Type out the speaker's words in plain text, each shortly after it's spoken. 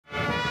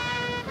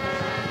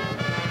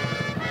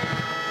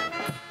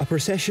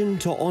procession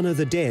to honour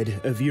the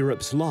dead of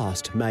Europe's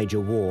last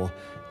major war.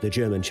 The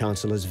German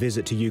Chancellor's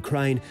visit to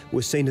Ukraine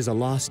was seen as a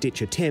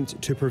last-ditch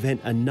attempt to prevent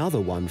another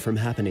one from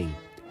happening.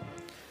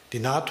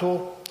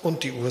 NATO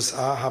and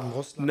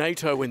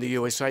the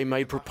USA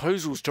made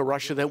proposals to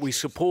Russia that we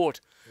support.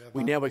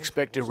 We now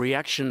expect a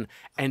reaction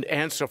and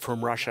answer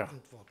from Russia.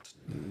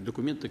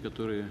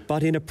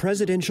 But in a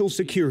presidential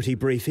security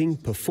briefing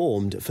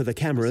performed for the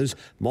cameras,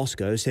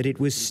 Moscow said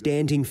it was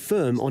standing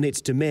firm on its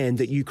demand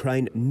that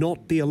Ukraine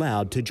not be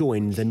allowed to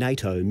join the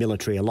NATO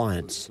military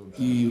alliance.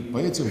 The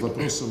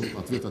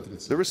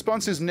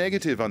response is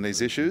negative on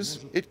these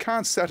issues. It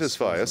can't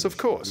satisfy us, of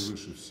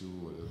course.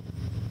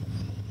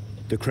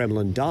 The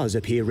Kremlin does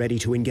appear ready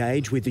to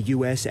engage with the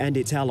US and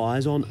its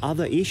allies on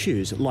other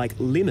issues, like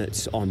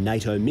limits on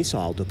NATO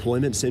missile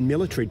deployments and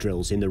military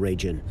drills in the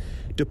region.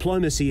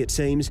 Diplomacy, it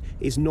seems,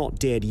 is not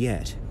dead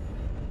yet.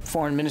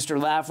 Foreign Minister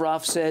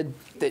Lavrov said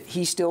that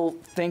he still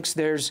thinks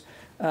there's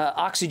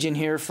oxygen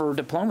here for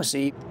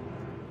diplomacy.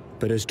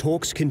 But as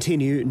talks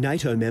continue,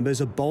 NATO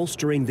members are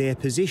bolstering their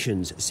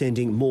positions,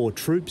 sending more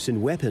troops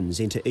and weapons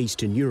into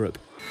Eastern Europe.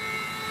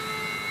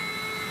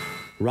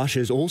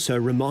 Russia's also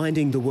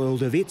reminding the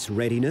world of its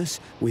readiness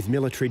with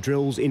military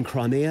drills in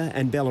Crimea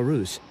and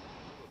Belarus.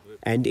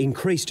 And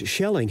increased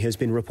shelling has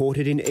been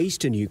reported in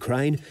eastern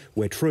Ukraine,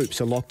 where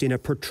troops are locked in a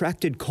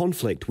protracted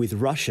conflict with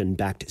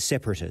Russian-backed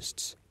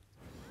separatists.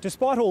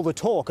 Despite all the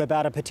talk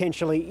about a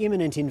potentially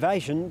imminent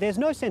invasion, there's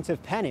no sense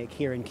of panic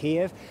here in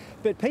Kyiv,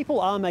 but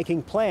people are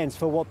making plans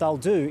for what they'll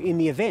do in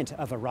the event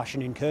of a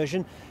Russian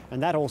incursion,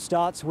 and that all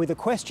starts with a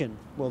question: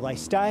 will they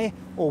stay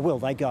or will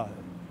they go?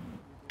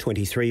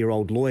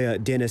 23-year-old lawyer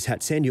Denis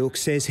Hatsenyuk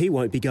says he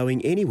won't be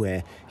going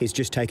anywhere. He's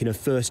just taken a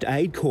first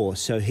aid course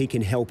so he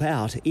can help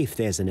out if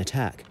there's an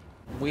attack.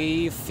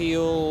 We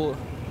feel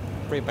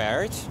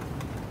prepared,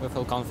 we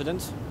feel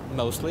confident,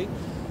 mostly,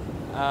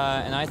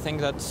 and I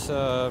think that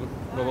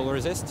we will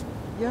resist.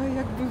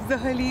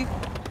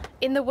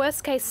 In the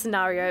worst-case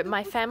scenario,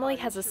 my family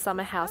has a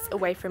summer house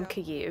away from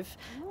Kyiv.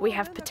 We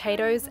have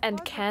potatoes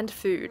and canned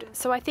food,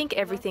 so I think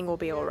everything will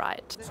be all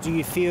right. Do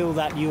you feel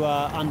that you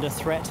are under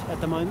threat at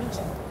the moment?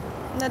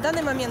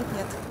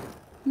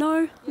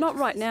 No, not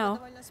right now.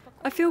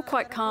 I feel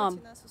quite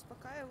calm.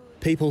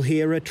 People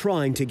here are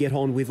trying to get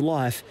on with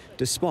life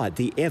despite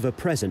the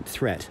ever-present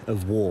threat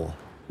of war.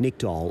 Nick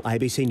Dole,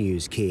 ABC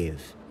News, Kyiv.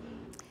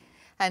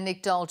 And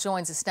Nick Dole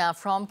joins us now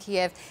from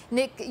Kyiv.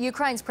 Nick,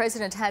 Ukraine's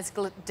president has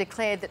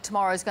declared that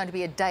tomorrow is going to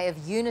be a day of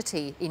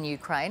unity in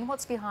Ukraine.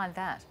 What's behind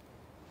that?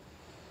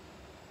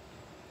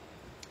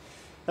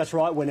 That's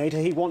right, Juanita.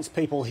 He wants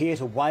people here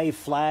to wave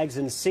flags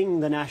and sing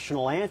the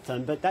national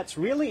anthem, but that's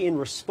really in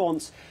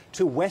response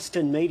to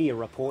Western media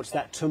reports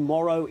that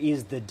tomorrow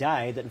is the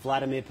day that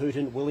Vladimir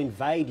Putin will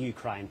invade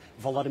Ukraine.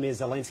 Volodymyr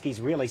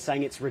Zelensky's really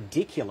saying it's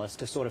ridiculous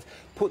to sort of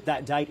put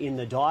that date in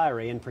the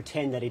diary and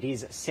pretend that it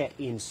is set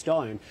in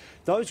stone.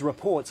 Those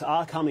reports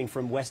are coming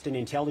from Western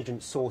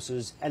intelligence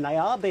sources, and they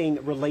are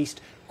being released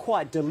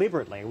quite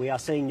deliberately. We are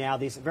seeing now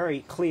this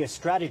very clear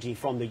strategy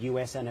from the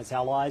US and its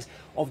allies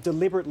of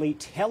deliberately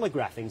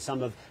telegraphing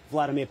some of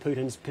Vladimir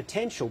Putin's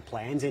potential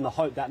plans in the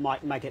hope that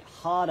might make it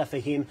harder for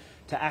him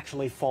to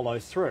actually follow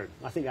through.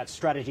 I think that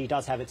strategy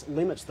does have its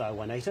limits though,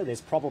 Juanita.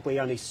 There's probably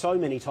only so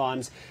many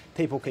times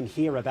people can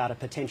hear about a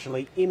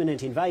potentially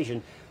imminent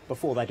invasion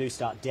before they do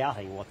start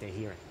doubting what they're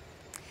hearing.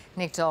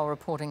 Nick Dole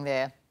reporting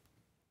there.